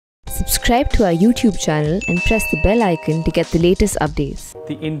Subscribe to our YouTube channel and press the bell icon to get the latest updates.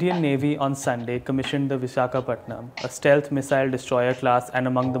 The Indian Navy on Sunday commissioned the Visakhapatnam, a stealth missile destroyer class and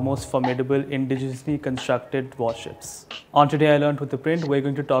among the most formidable indigenously constructed warships. On Today I Learned with ThePrint, we're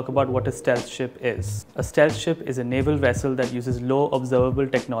going to talk about what a stealth ship is. A stealth ship is a naval vessel that uses low observable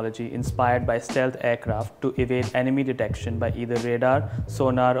technology inspired by stealth aircraft to evade enemy detection by either radar,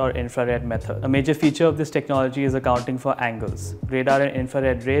 sonar or infrared method. A major feature of this technology is accounting for angles. Radar and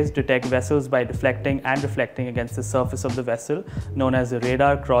infrared rays detect vessels by deflecting and reflecting against the surface of the vessel, known as the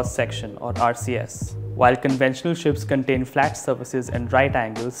radar cross-section or RCS. While conventional ships contain flat surfaces and right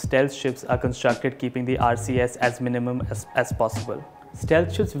angles, stealth ships are constructed keeping the RCS as minimum as possible.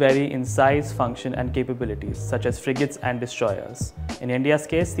 Stealth ships vary in size, function and capabilities, such as frigates and destroyers. In India's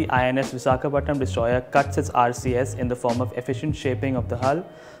case, the INS Visakhapatnam destroyer cuts its RCS in the form of efficient shaping of the hull,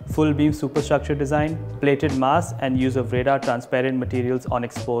 full beam superstructure design, plated masts and use of radar transparent materials on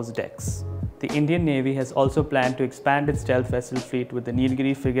exposed decks. The Indian Navy has also planned to expand its stealth vessel fleet with the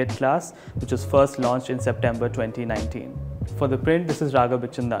Nilgiri frigate class, which was first launched in September 2019. For The Print, this is Raghav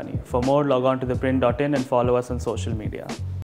Bikhchandani. For more, log on to theprint.in and follow us on social media.